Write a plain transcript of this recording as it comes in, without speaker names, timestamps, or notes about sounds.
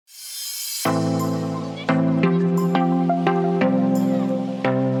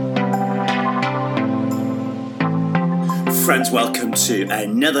Friends, welcome to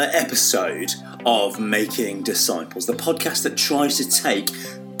another episode of Making Disciples, the podcast that tries to take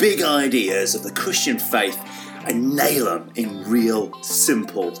big ideas of the Christian faith and nail them in real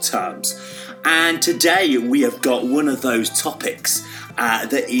simple terms. And today we have got one of those topics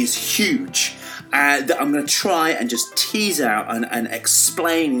that is huge, that I'm going to try and just tease out and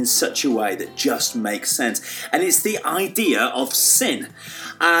explain in such a way that just makes sense. And it's the idea of sin.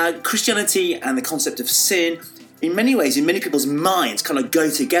 Christianity and the concept of sin, in many ways, in many people's minds, kind of go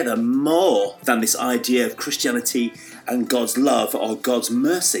together more than this idea of Christianity and God's love or God's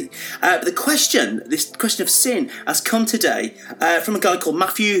mercy. But this question of sin has come today from a guy called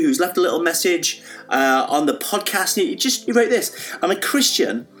Matthew, who's left a little message on the podcast. He wrote this: I'm a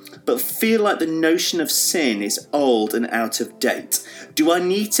Christian, but feel like the notion of sin is old and out of date. Do I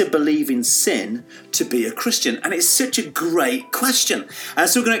need to believe in sin to be a Christian? And it's such a great question.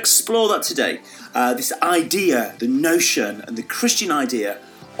 So we're going to explore that today. This idea, the notion, and the Christian idea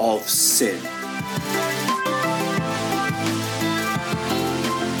of sin.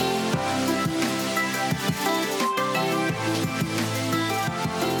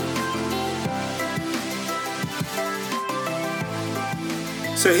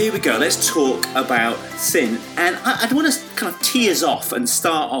 So here we go, let's talk about sin. And I want to kind of tee us off and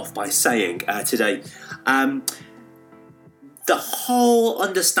start off by saying today, the whole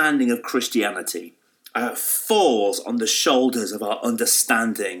understanding of Christianity falls on the shoulders of our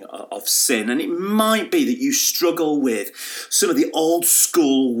understanding of sin. And it might be that you struggle with some of the old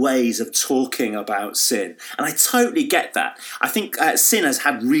school ways of talking about sin. And I totally get that. I think sin has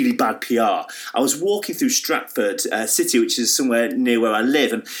had really bad PR. I was walking through Stratford City, which is somewhere near where I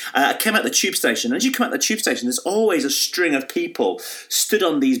live, and I came out the tube station. And as you come out the tube station, there's always a string of people stood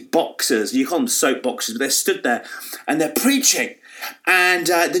on these boxes. You call them soap boxes, but they're stood there and they're preaching. And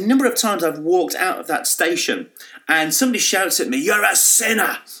the number of times I've walked out of that station and somebody shouts at me, "You're a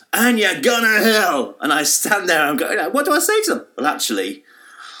sinner and you're gonna hell." And I stand there and I'm going, what do I say to them? Well, actually,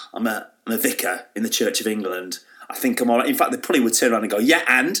 I'm a vicar in the Church of England. I think I'm all right. In fact, they probably would turn around and go, yeah,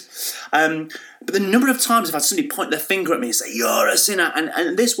 and. But the number of times I've had somebody point their finger at me and say, "You're a sinner."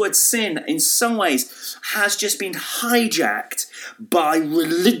 And this word sin, in some ways, has just been hijacked by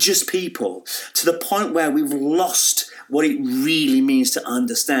religious people to the point where we've lost what it really means to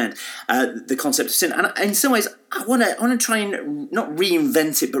understand the concept of sin. And in some ways, I want to try and not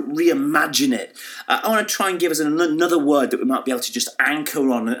reinvent it, but reimagine it. I want to try and give us another word that we might be able to just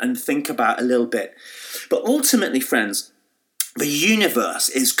anchor on and think about a little bit. But ultimately, friends, the universe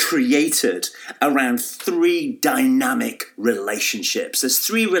is created around three dynamic relationships. There's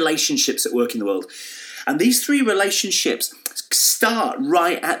three relationships that work in the world. And these three relationships start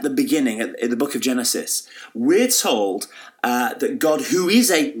right at the beginning, in the book of Genesis. We're told that God, who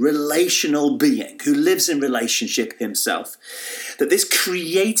is a relational being, who lives in relationship himself, that this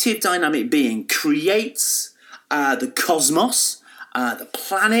creative dynamic being creates the cosmos, the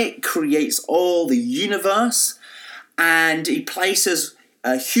planet, creates all the universe, and he places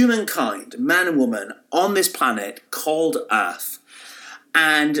humankind, man and woman, on this planet called Earth.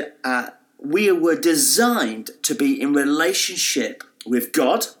 And we were designed to be in relationship with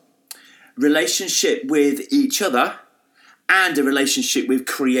God, relationship with each other, and a relationship with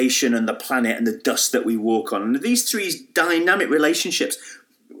creation and the planet and the dust that we walk on. And these three dynamic relationships,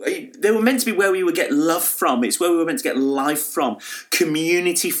 they were meant to be where we would get love from. It's where we were meant to get life from,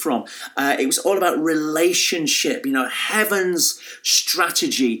 community from. It was all about relationship. You know, heaven's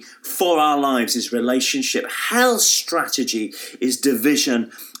strategy for our lives is relationship. Hell's strategy is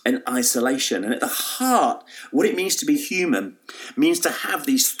division and isolation. And at the heart, what it means to be human means to have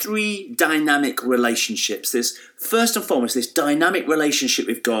these three dynamic relationships. There's first and foremost this dynamic relationship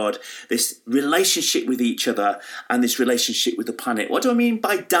with God, this relationship with each other, and this relationship with the planet. What do I mean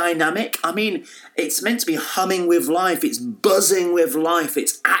by dynamic? I mean, it's meant to be humming with life, it's buzzing with life,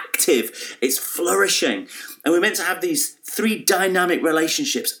 it's active, it's flourishing. And we're meant to have these three dynamic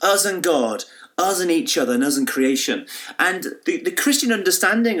relationships, us and God, us and each other, and us and creation. And the Christian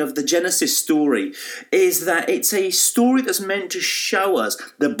understanding of the Genesis story is that it's a story that's meant to show us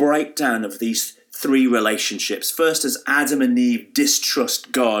the breakdown of these three relationships. First, as Adam and Eve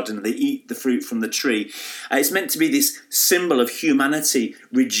distrust God and they eat the fruit from the tree. It's meant to be this symbol of humanity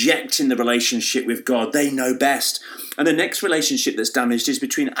rejecting the relationship with God. They know best. And the next relationship that's damaged is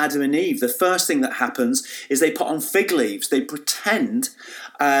between Adam and Eve. The first thing that happens is they put on fig leaves. They pretend,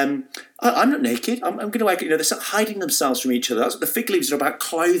 I'm not naked, I'm going to wake up. They start hiding themselves from each other. That's what the fig leaves are about,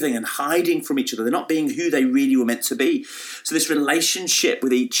 clothing and hiding from each other. They're not being who they really were meant to be. So this relationship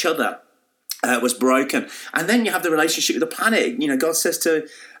with each other was broken. And then you have the relationship with the planet. God says to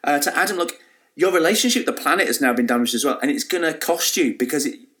Adam, look, your relationship with the planet has now been damaged as well, and it's going to cost you, because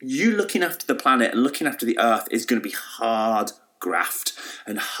you looking after the planet and looking after the earth is going to be hard graft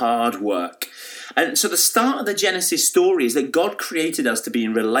and hard work. And so the start of the Genesis story is that God created us to be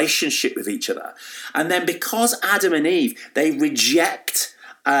in relationship with each other. And then because Adam and Eve, they reject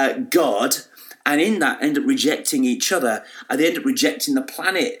God, and in that end up rejecting each other, and they end up rejecting the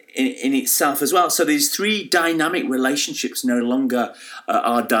planet in itself as well. So these three dynamic relationships no longer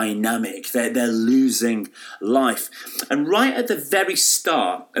are dynamic. They're losing life. And right at the very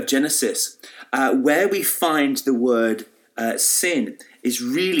start of Genesis, where we find the word sin is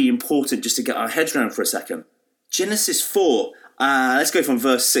really important just to get our heads around for a second. Genesis 4, let's go from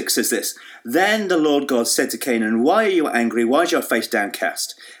verse 6, says this. Then the Lord God said to Canaan, why are you angry? Why is your face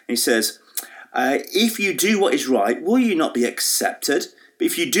downcast? And he says, if you do what is right, will you not be accepted? But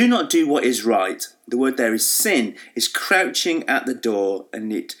if you do not do what is right, the word there is sin, is crouching at the door,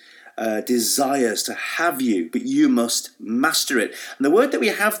 and it desires to have you, but you must master it. And the word that we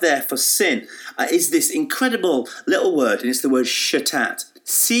have there for sin is this incredible little word, and it's the word shatat.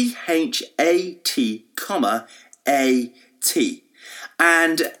 C-H-A-T, A-T.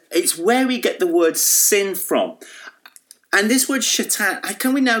 And it's where we get the word sin from. And this word shatat,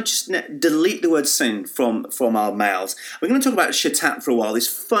 can we now just delete the word sin from our mouths? We're going to talk about shatat for a while, this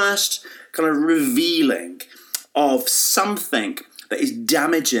first kind of revealing of something that is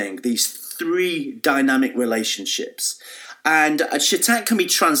damaging these three dynamic relationships. And shatat can be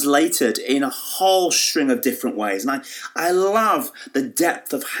translated in a whole string of different ways. And I love the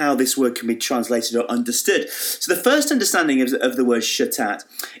depth of how this word can be translated or understood. So the first understanding of the word shatat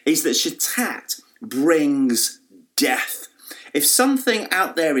is that shatat brings death. If something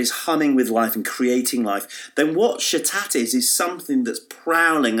out there is humming with life and creating life, then what shatat is something that's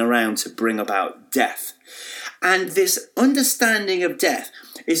prowling around to bring about death. And this understanding of death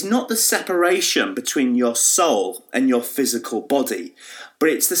is not the separation between your soul and your physical body, but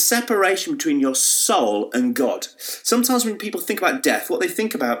it's the separation between your soul and God. Sometimes when people think about death, what they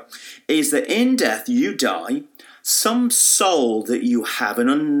think about is that in death you die, some soul that you have, an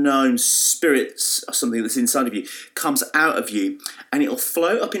unknown spirit or something that's inside of you, comes out of you, and it'll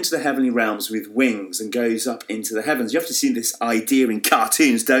float up into the heavenly realms with wings and goes up into the heavens. You have to see this idea in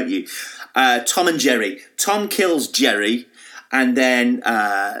cartoons, don't you? Tom and Jerry. Tom kills Jerry, and then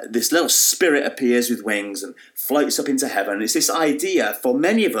this little spirit appears with wings and floats up into heaven. It's this idea for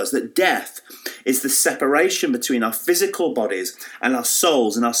many of us that death is the separation between our physical bodies and our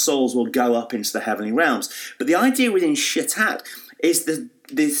souls will go up into the heavenly realms. But the idea within shatat is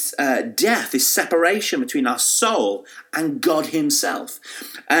this death, this separation between our soul and God himself.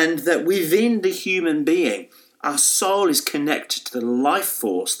 And that within the human being, our soul is connected to the life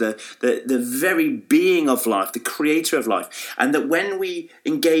force, the very being of life, the creator of life. And that when we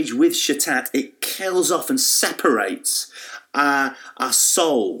engage with shatat, it kills off and separates our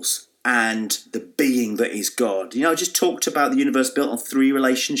souls and the being that is God. You know, I just talked about the universe built on three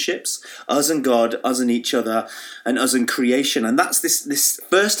relationships: us and God, us and each other, and us and creation. And that's this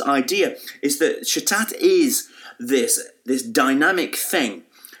first idea, is that shatat is this dynamic thing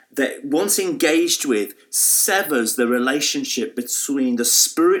that once engaged with severs the relationship between the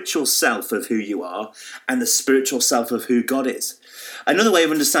spiritual self of who you are and the spiritual self of who God is. Another way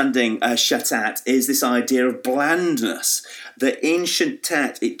of understanding shatat is this idea of blandness, that in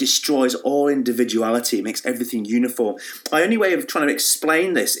shatat it destroys all individuality, it makes everything uniform. My only way of trying to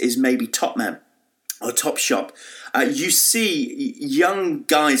explain this is maybe Topman or Topshop. You see young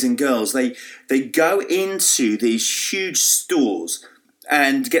guys and girls, they go into these huge stores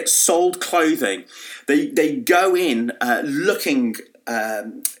and get sold clothing. They go in looking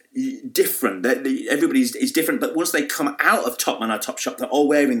different. Everybody is different, but once they come out of Topman or Topshop, they're all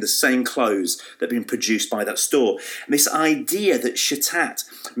wearing the same clothes that have been produced by that store. And this idea that shatat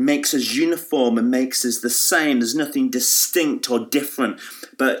makes us uniform and makes us the same, there's nothing distinct or different,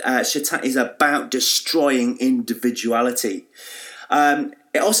 but shatat is about destroying individuality.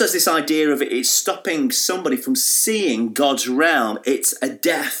 It also has this idea of it's stopping somebody from seeing God's realm. It's a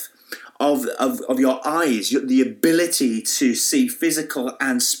death of your eyes, the ability to see physical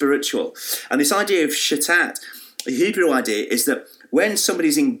and spiritual. And this idea of shatat, the Hebrew idea, is that when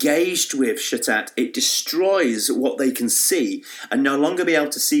somebody's engaged with shatat, it destroys what they can see and no longer be able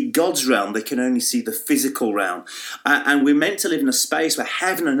to see God's realm. They can only see the physical realm. And we're meant to live in a space where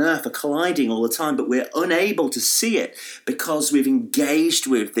heaven and earth are colliding all the time, but we're unable to see it because we've engaged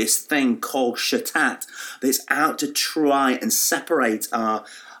with this thing called shatat that's out to try and separate our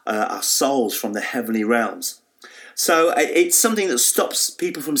souls from the heavenly realms. So it's something that stops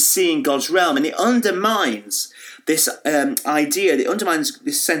people from seeing God's realm, and it undermines this idea, it undermines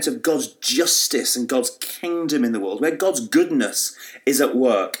this sense of God's justice and God's kingdom in the world, where God's goodness is at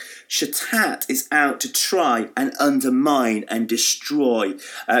work. Shattat is out to try and undermine and destroy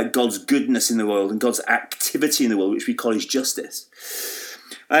God's goodness in the world and God's activity in the world, which we call his justice.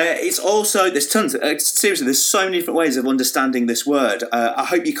 It's also, there's tons, seriously, there's so many different ways of understanding this word. I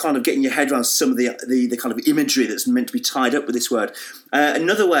hope you're kind of getting your head around some of the kind of imagery that's meant to be tied up with this word.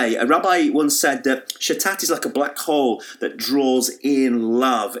 Another way, a rabbi once said that Shattat is like a black hole that draws in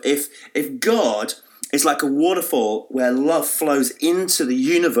love. If God is like a waterfall where love flows into the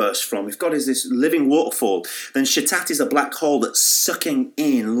universe from, if God is this living waterfall, then Shattat is a black hole that's sucking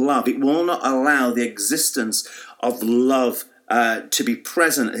in love. It will not allow the existence of love to be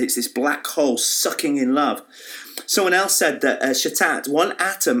present. It's this black hole sucking in love. Someone else said that Shattat, one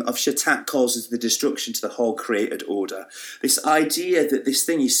atom of Shattat causes the destruction to the whole created order. This idea that this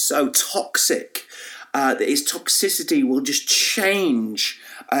thing is so toxic, that its toxicity will just change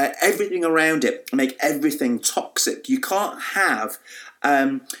everything around it, make everything toxic. You can't have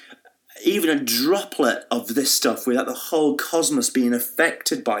even a droplet of this stuff without the whole cosmos being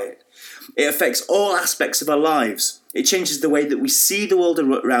affected by it. It affects all aspects of our lives. It changes the way that we see the world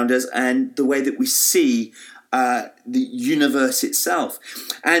around us and the way that we see the universe itself.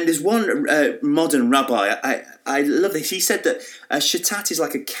 And there's one modern rabbi, I love this. He said that Shattat is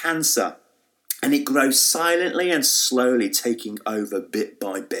like a cancer, and it grows silently and slowly, taking over bit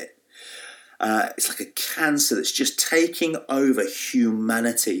by bit. It's like a cancer that's just taking over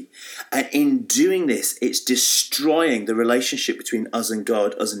humanity. And in doing this, it's destroying the relationship between us and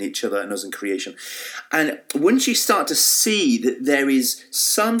God, us and each other, and us and creation. And once you start to see that there is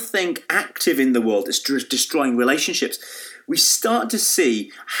something active in the world that's destroying relationships, we start to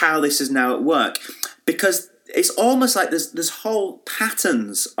see how this is now at work. Because it's almost like there's whole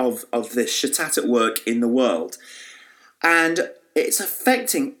patterns of this Shattat at work in the world. And it's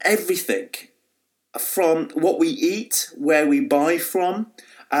affecting everything. From what we eat, where we buy from.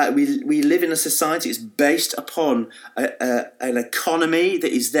 We live in a society that's based upon an economy that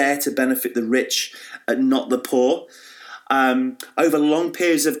is there to benefit the rich and not the poor. Over long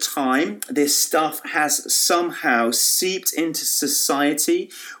periods of time, this stuff has somehow seeped into society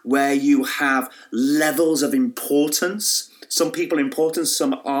where you have levels of importance. Some people are important,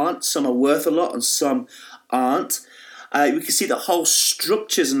 some aren't. Some are worth a lot and some aren't. We can see that whole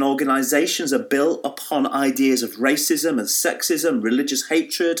structures and organisations are built upon ideas of racism and sexism, religious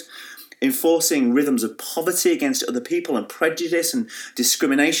hatred, enforcing rhythms of poverty against other people and prejudice and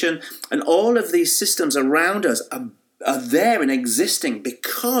discrimination. And all of these systems around us are there and existing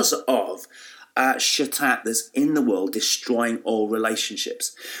because of Shattat that's in the world, destroying all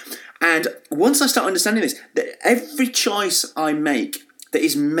relationships. And once I start understanding this, that every choice I make that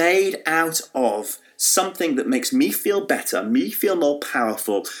is made out of something that makes me feel better, me feel more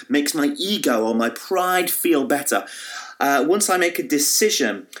powerful, makes my ego or my pride feel better. Once I make a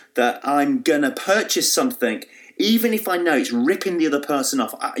decision that I'm going to purchase something, even if I know it's ripping the other person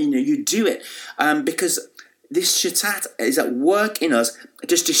off, you do it because this Shattat is at work in us,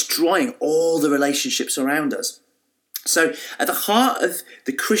 just destroying all the relationships around us. So at the heart of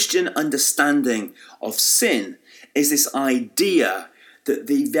the Christian understanding of sin is this idea that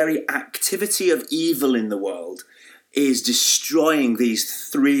the very activity of evil in the world is destroying these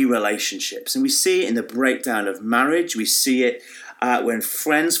three relationships. And we see it in the breakdown of marriage. We see it when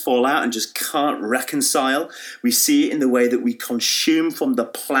friends fall out and just can't reconcile. We see it in the way that we consume from the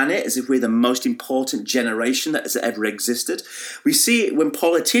planet as if we're the most important generation that has ever existed. We see it when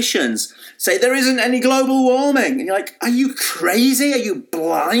politicians say there isn't any global warming. And you're like, are you crazy? Are you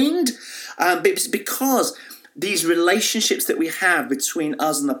blind? But it's because these relationships that we have between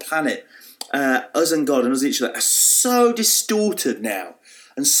us and the planet, us and God and us and each other, are so distorted now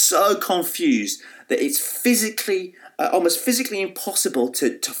and so confused that it's physically, almost physically impossible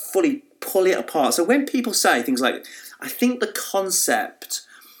to fully pull it apart. So when people say things like, I think the concept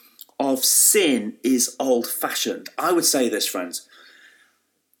of sin is old-fashioned, I would say this, friends.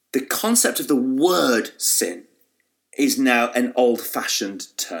 The concept of the word sin is now an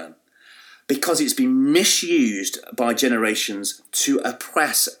old-fashioned term, because it's been misused by generations to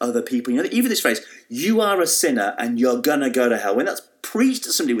oppress other people. Even this phrase, you are a sinner and you're going to go to hell. When that's preached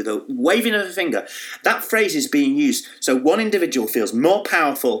to somebody with a waving of a finger, that phrase is being used so one individual feels more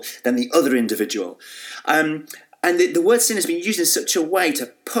powerful than the other individual. And the word sin has been used in such a way to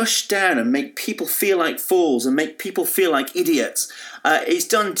push down and make people feel like fools and make people feel like idiots. It's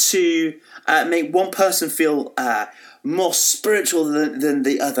done to make one person feel more spiritual than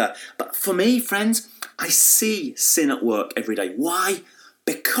the other. But for me, friends, I see sin at work every day. Why?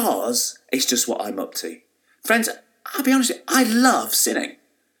 Because it's just what I'm up to. Friends, I'll be honest with you, I love sinning.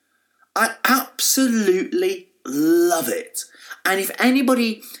 I absolutely love it. And if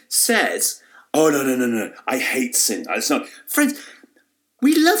anybody says, oh, no, I hate sin. It's not. Friends,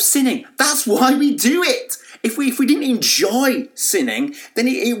 we love sinning. That's why we do it. If we didn't enjoy sinning, then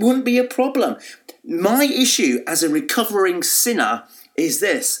it wouldn't be a problem. My issue as a recovering sinner is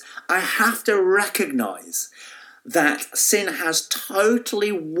this. I have to recognise that sin has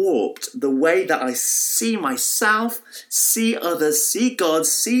totally warped the way that I see myself, see others, see God,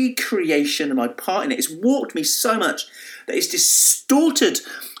 see creation and my part in it. It's warped me so much that it's distorted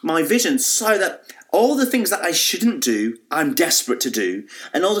my vision so that all the things that I shouldn't do, I'm desperate to do.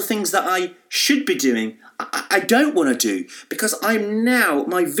 And all the things that I should be doing, I don't want to do. Because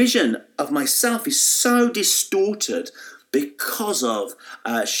my vision of myself is so distorted because of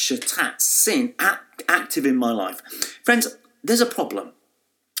shatat, sin, active in my life. Friends, there's a problem.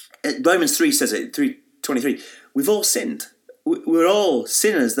 Romans 3 says it, 3:23. We've all sinned. We're all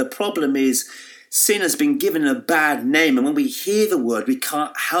sinners. The problem is sin has been given a bad name, and when we hear the word, we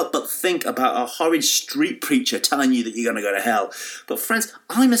can't help but think about a horrid street preacher telling you that you're going to go to hell. But friends,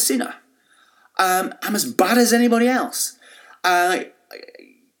 I'm a sinner. I'm as bad as anybody else. The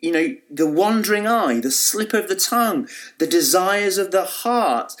wandering eye, the slip of the tongue, the desires of the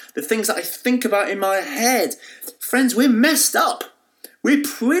heart, the things that I think about in my head. Friends, we're messed up. We're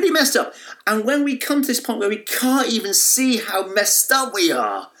pretty messed up. And when we come to this point where we can't even see how messed up we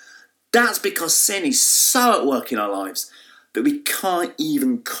are, that's because sin is so at work in our lives that we can't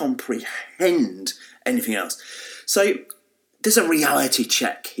even comprehend anything else. So there's a reality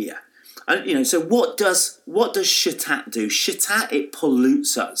check here. And, so what does shatat do? Shatat, it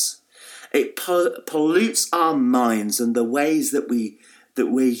pollutes us. It pollutes our minds and the ways that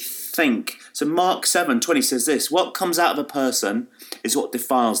we think. So Mark 7:20 says this, what comes out of a person is what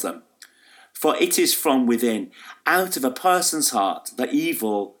defiles them. For it is from within, out of a person's heart, that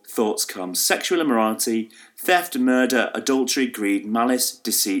evil thoughts come. Sexual immorality, theft, murder, adultery, greed, malice,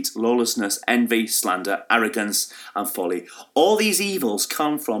 deceit, lawlessness, envy, slander, arrogance, and folly. All these evils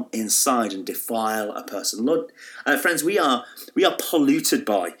come from inside and defile a person. Lord, friends, we are polluted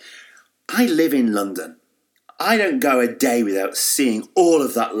by. I live in London. I don't go a day without seeing all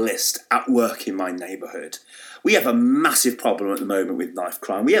of that list at work in my neighbourhood. We have a massive problem at the moment with knife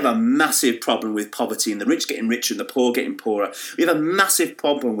crime. We have a massive problem with poverty and the rich getting richer and the poor getting poorer. We have a massive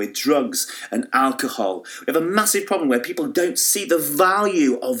problem with drugs and alcohol. We have a massive problem where people don't see the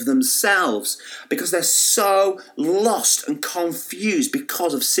value of themselves because they're so lost and confused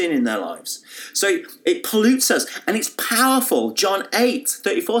because of sin in their lives. So it pollutes us and it's powerful. John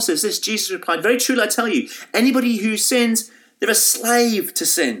 8:34 says this, Jesus replied, very truly I tell you, anybody who sins, they're a slave to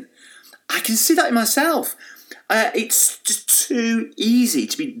sin. I can see that in myself. It's just too easy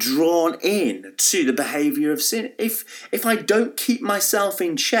to be drawn in to the behaviour of sin. If I don't keep myself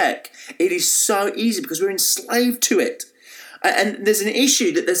in check, it is so easy because we're enslaved to it. And there's an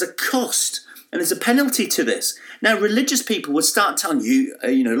issue that there's a cost and there's a penalty to this. Now, religious people would start telling you,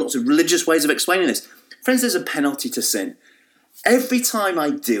 lots of religious ways of explaining this. Friends, there's a penalty to sin. Every time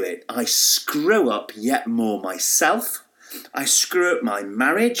I do it, I screw up yet more myself. I screw up my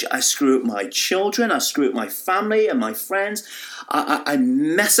marriage, I screw up my children, I screw up my family and my friends. I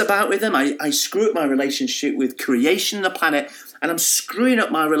mess about with them, I screw up my relationship with creation and the planet, and I'm screwing up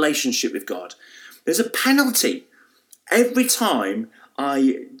my relationship with God. There's a penalty every time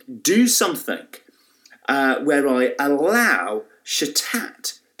I do something where I allow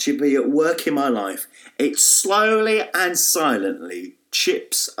shatat to be at work in my life. It slowly and silently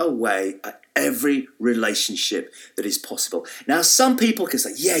chips away at every relationship that is possible. Now, some people can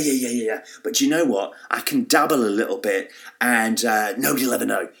say, yeah, but do you know what? I can dabble a little bit and nobody will ever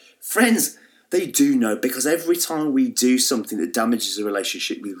know. Friends, they do know, because every time we do something that damages a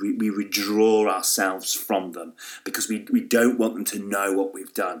relationship, we withdraw ourselves from them because we don't want them to know what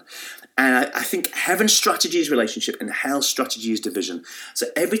we've done. And I think heaven's strategy is relationship and hell's strategy is division. So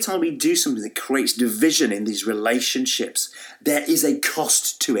every time we do something that creates division in these relationships, there is a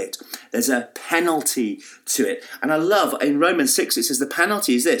cost to it. There's a penalty to it. And I love in Romans 6, it says the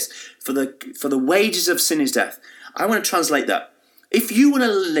penalty is this, for the wages of sin is death. I want to translate that. If you want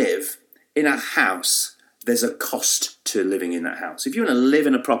to live in a house, there's a cost to living in that house. If you want to live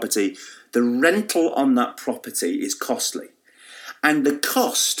in a property, the rental on that property is costly. And the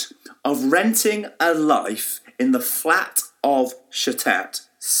cost of renting a life in the flat of shatat,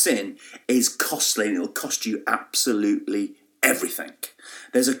 sin, is costly, and it'll cost you absolutely everything.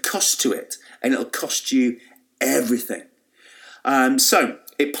 There's a cost to it, and it'll cost you everything. So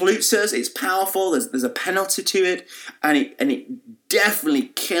It pollutes us. It's powerful. There's a penalty to it, and it definitely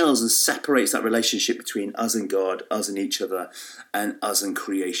kills and separates that relationship between us and God, us and each other, and us and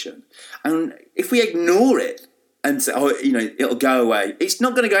creation. And if we ignore it and say, oh, it'll go away, it's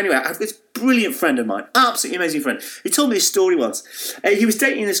not going to go anywhere. I have this brilliant friend of mine, absolutely amazing friend. He told me this story once. He was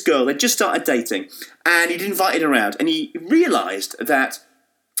dating this girl. They just started dating, and he'd invited her around, and he realised that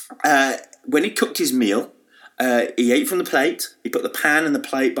when he cooked his meal, he ate from the plate. He put the pan and the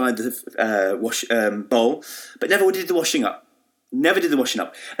plate by the bowl, but never did the washing up. Never did the washing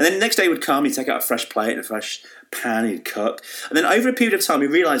up. And then the next day would come, he'd take out a fresh plate and a fresh pan, he'd cook. And then over a period of time, he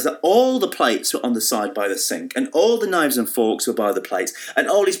realised that all the plates were on the side by the sink, and all the knives and forks were by the plates, and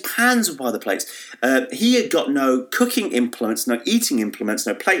all his pans were by the plates. He had got no cooking implements, no eating implements,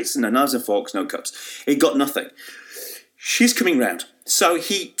 no plates, no knives and forks, no cups. He'd got nothing. She's coming round. So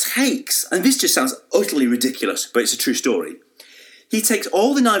he takes, and this just sounds utterly ridiculous, but it's a true story. He takes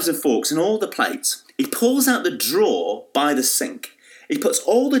all the knives and forks and all the plates. He pulls out the drawer by the sink. He puts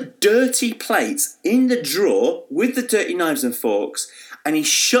all the dirty plates in the drawer with the dirty knives and forks, and he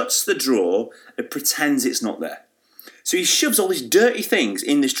shuts the drawer and pretends it's not there. So he shoves all these dirty things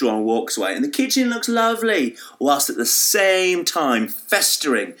in this drawer and walks away. And the kitchen looks lovely, whilst at the same time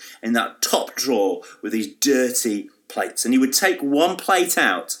festering in that top drawer with these dirty plates. And he would take one plate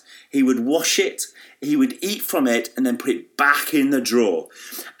out, he would wash it, he would eat from it, and then put it back in the drawer.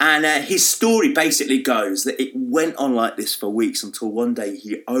 And his story basically goes that it went on like this for weeks until one day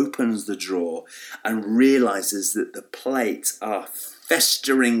he opens the drawer and realises that the plates are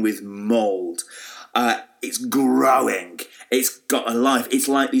festering with mould. It's growing. It's got a life. It's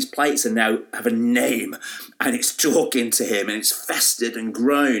like these plates are now have a name, and it's talking to him, and it's festered and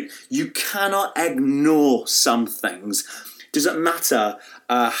grown. You cannot ignore some things. Doesn't matter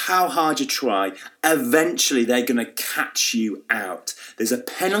how hard you try, eventually they're going to catch you out. There's a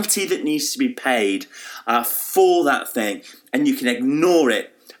penalty that needs to be paid for that thing, and you can ignore it,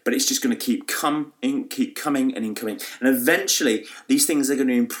 but it's just going to keep coming and incoming. And eventually, these things are going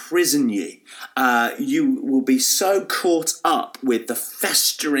to imprison you. You will be so caught up with the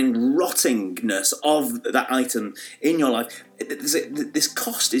festering rottingness of that item in your life. This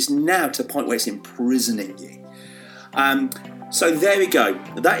cost is now to the point where it's imprisoning you. So there we go.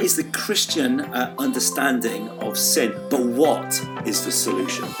 That is the Christian understanding of sin. But what is the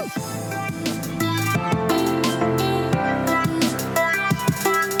solution?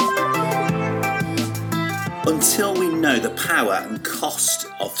 Until we know the power and cost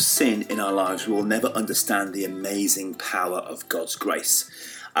of sin in our lives, we will never understand the amazing power of God's grace.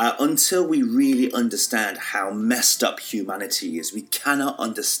 Until we really understand how messed up humanity is, we cannot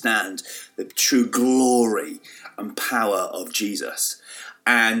understand the true glory and power of Jesus.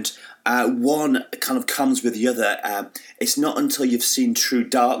 And one kind of comes with the other. It's not until you've seen true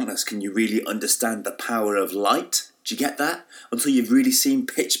darkness can you really understand the power of light. Do you get that? Until you've really seen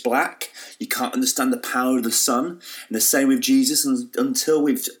pitch black, you can't understand the power of the sun. And the same with Jesus, until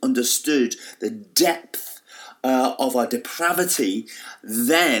we've understood the depth of our depravity,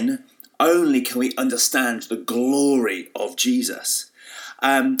 then only can we understand the glory of Jesus.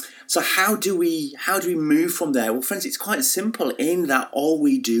 So how do we move from there? Well, friends, it's quite simple in that all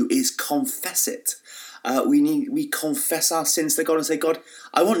we do is confess it. We confess our sins to God and say, God,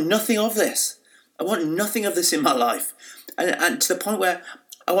 I want nothing of this. I want nothing of this in my life. And to the point where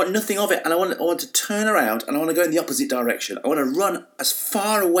I want nothing of it, and I want to turn around and I want to go in the opposite direction. I want to run as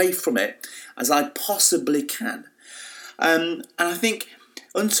far away from it as I possibly can. And I think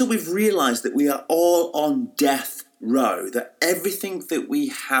until we've realised that we are all on death row, that everything that we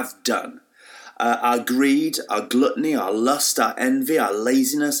have done, our greed, our gluttony, our lust, our envy, our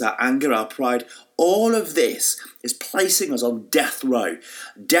laziness, our anger, our pride, all of this is placing us on death row.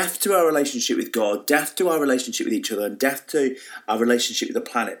 Death to our relationship with God, death to our relationship with each other, and death to our relationship with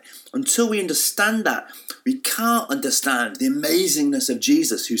the planet. Until we understand that, we can't understand the amazingness of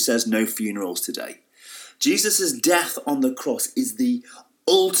Jesus, who says no funerals today. Jesus' death on the cross is the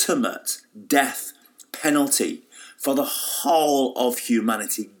ultimate death penalty for the whole of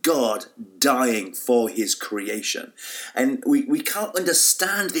humanity, God dying for his creation. And we can't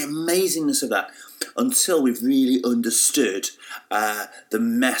understand the amazingness of that until we've really understood the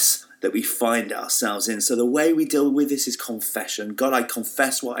mess that we find ourselves in. So the way we deal with this is confession. God, I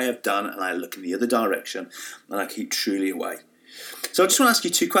confess what I have done, and I look in the other direction, and I keep truly away. So I just want to ask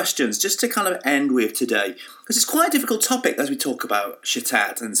you two questions just to kind of end with today, because it's quite a difficult topic as we talk about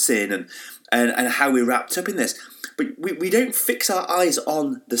shatat and sin and how we're wrapped up in this. But we don't fix our eyes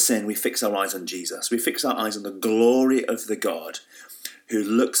on the sin, we fix our eyes on Jesus. We fix our eyes on the glory of the God who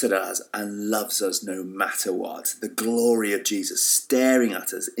looks at us and loves us no matter what. The glory of Jesus staring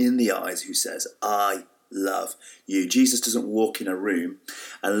at us in the eyes, who says, I love you. Jesus doesn't walk in a room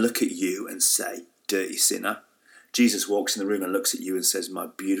and look at you and say, dirty sinner. Jesus walks in the room and looks at you and says, my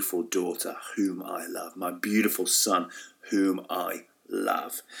beautiful daughter, whom I love, my beautiful son, whom I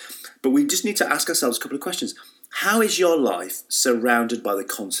love. But we just need to ask ourselves a couple of questions. How is your life surrounded by the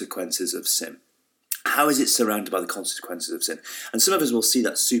consequences of sin? How is it surrounded by the consequences of sin? And some of us will see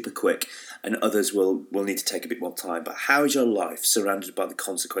that super quick, and others will need to take a bit more time. But how is your life surrounded by the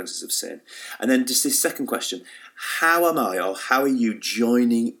consequences of sin? And then just this second question, how are you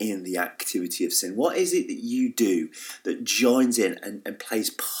joining in the activity of sin? What is it that you do that joins in and plays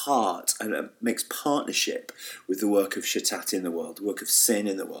part and makes partnership with the work of Shatat in the world, the work of sin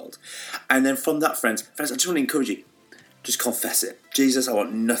in the world? And then from that, friends, I just want to encourage you, just confess it. Jesus, I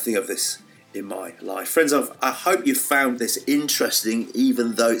want nothing of this in my life. Friends, I hope you found this interesting,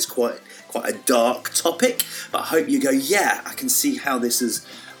 even though it's quite a dark topic. But I hope you go, yeah, I can see how this is.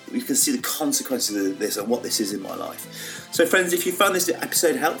 You can see the consequences of this and what this is in my life. So friends, if you found this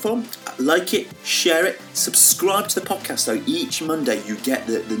episode helpful, like it, share it, subscribe to the podcast so each Monday you get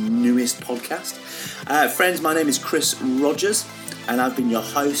the newest podcast. Friends, my name is Chris Rogers and I've been your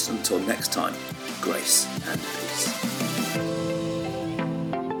host. Until next time, grace and peace.